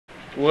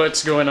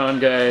What's going on,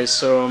 guys?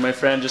 So my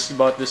friend just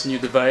bought this new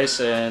device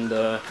and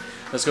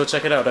let's go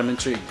check it out. I'm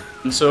intrigued.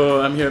 And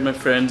so I'm here at my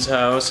friend's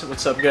house.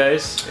 What's up,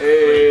 guys?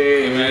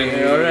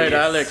 Hey! Alright,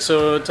 Alex,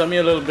 so tell me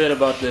a little bit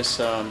about this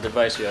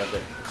device you have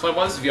there. So I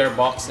bought this VR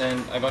box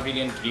and I got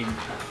really intrigued.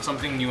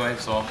 Something new I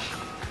saw.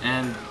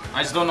 And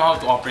I just don't know how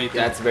to operate it.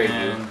 That's very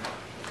new.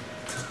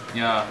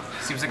 Yeah,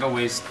 seems like a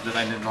waste that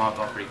I didn't know how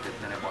to operate it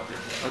when I bought it.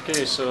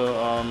 Okay, so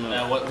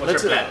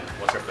What's your plan?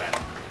 What's your plan?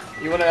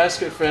 you want to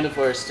ask a friend of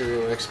ours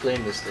to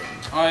explain this thing?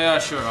 Oh yeah,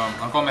 sure.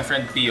 I'll call my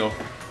friend Pio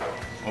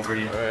over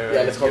here.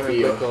 Yeah, let's call give him a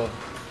Pio. quick call.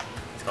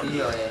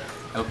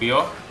 El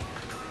Pio?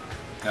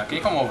 Yeah, can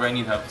you come over? I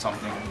need help with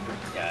something.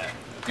 Yeah.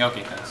 Yeah,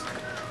 okay, thanks.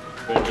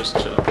 We'll just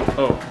chill.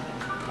 Oh.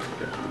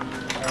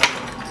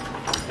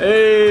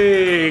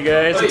 Hey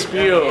guys, it's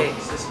Pio.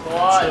 What's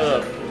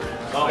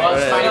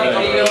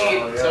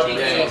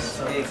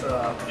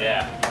up?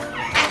 Yeah.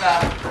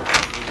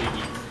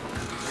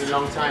 Been a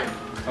long time.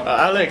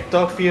 Alec,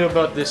 talk to you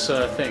about this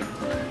thing.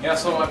 Yeah,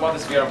 so I bought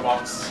this VR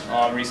box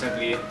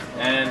recently,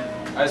 and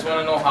I just want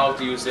to know how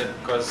to use it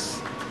because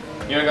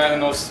you're a guy who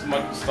knows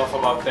much stuff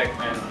about tech,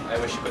 and I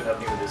wish you could help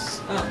me with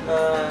this.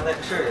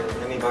 Sure,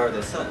 let me borrow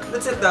this.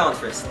 Let's sit down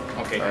first.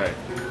 Okay. Alright.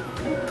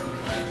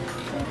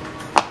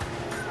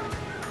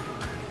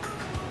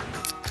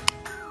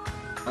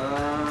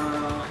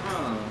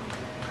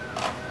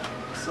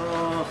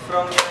 So,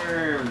 from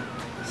your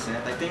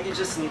set, I think you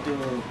just need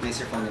to place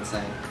your phone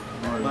inside.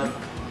 But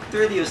to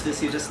really use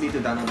this, you just need to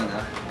download an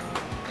app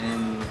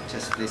and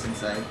just place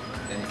inside.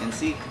 Then you can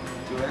see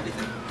through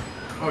everything.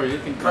 Oh, you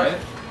can try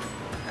it?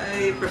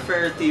 I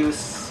prefer to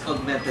use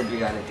augmented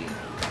reality.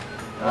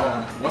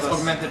 What's because,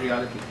 augmented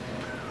reality?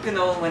 You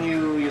know, when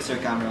you use your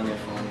camera on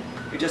your phone,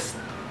 you just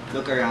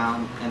look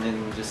around and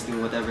then just do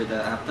whatever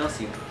the app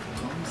tells you.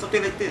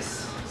 Something like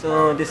this.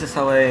 So this is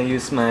how I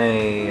use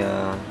my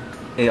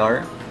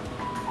AR.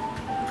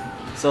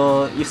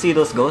 So you see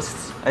those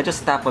ghosts? I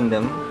just tap on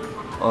them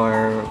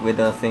or with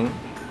a thing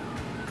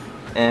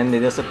and they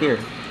disappear.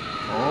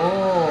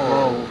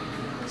 Oh.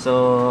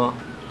 So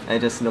I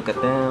just look at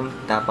them,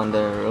 tap on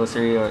the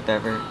rosary or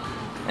whatever,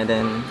 and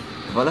then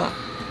voila!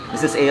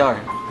 This is AR.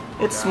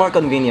 It's more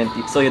convenient,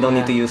 so you don't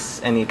need to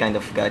use any kind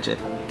of gadget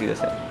to use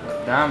it.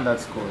 Damn,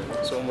 that's cool.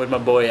 So I'm with my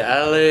boy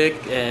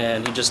Alec,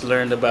 and he just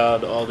learned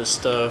about all this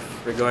stuff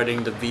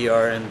regarding the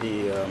VR and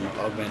the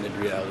augmented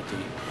reality.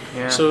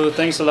 Yeah. So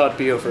thanks a lot,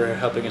 Pio, for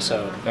helping us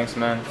out. Thanks,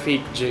 man.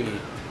 Feet Jiggy,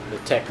 the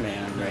tech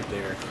man right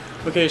there.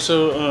 Okay,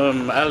 so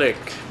Alec,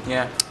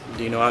 Yeah.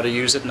 do you know how to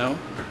use it now?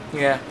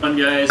 Yeah. Hi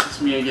guys,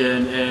 it's me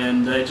again,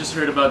 and I just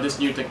heard about this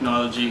new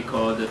technology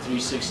called the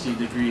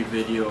 360-degree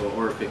video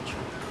or picture.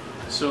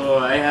 So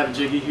I have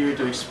Jiggy here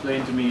to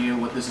explain to me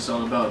what this is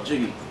all about.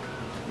 Jiggy.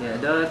 Yeah,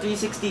 the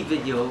 360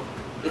 video,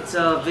 it's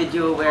a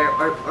video where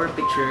or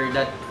picture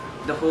that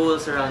the whole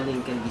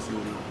surrounding can be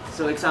seen.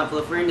 So example,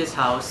 if we're in this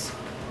house,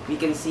 we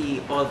can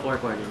see all four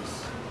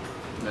corners.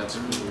 That's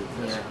cool.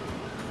 Yeah.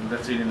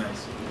 That's really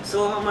nice.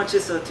 So how much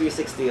is a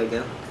 360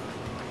 again?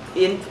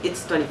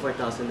 It's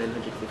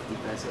 24,950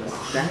 pesos.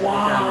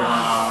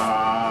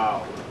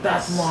 Wow!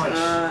 That's much.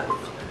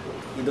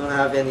 You don't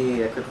have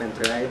any equipment,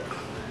 right?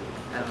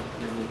 I don't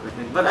have any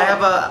equipment. But I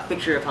have a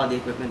picture of how the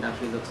equipment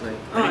actually looks like.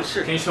 Oh,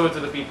 sure. Can you show it to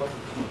the people?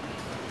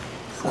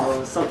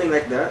 So something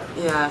like that.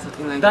 Yeah,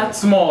 something like That's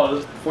small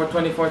for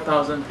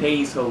 24,000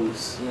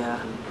 pesos. that. Yeah.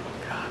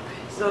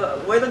 So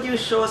why don't you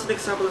show us an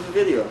example of a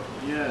video?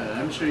 Yeah,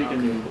 I'm sure you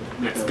can.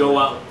 Let's go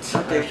out.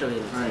 Okay, show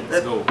you. Alright.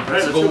 Let's go.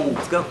 Let's go.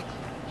 Let's go.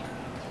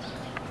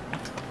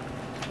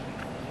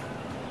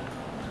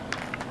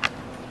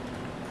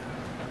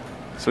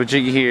 So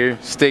Jiggy here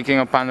is taking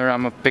a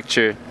panorama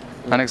picture,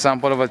 an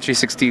example of a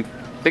 360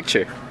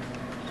 picture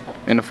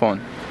in the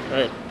phone.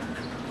 Alright,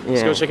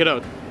 let's go check it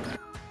out.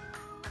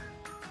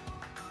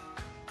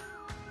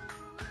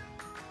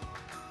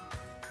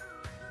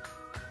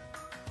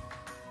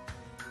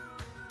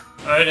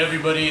 Alright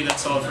everybody,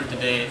 that's all for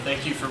today.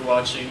 Thank you for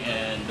watching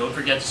and don't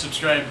forget to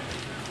subscribe.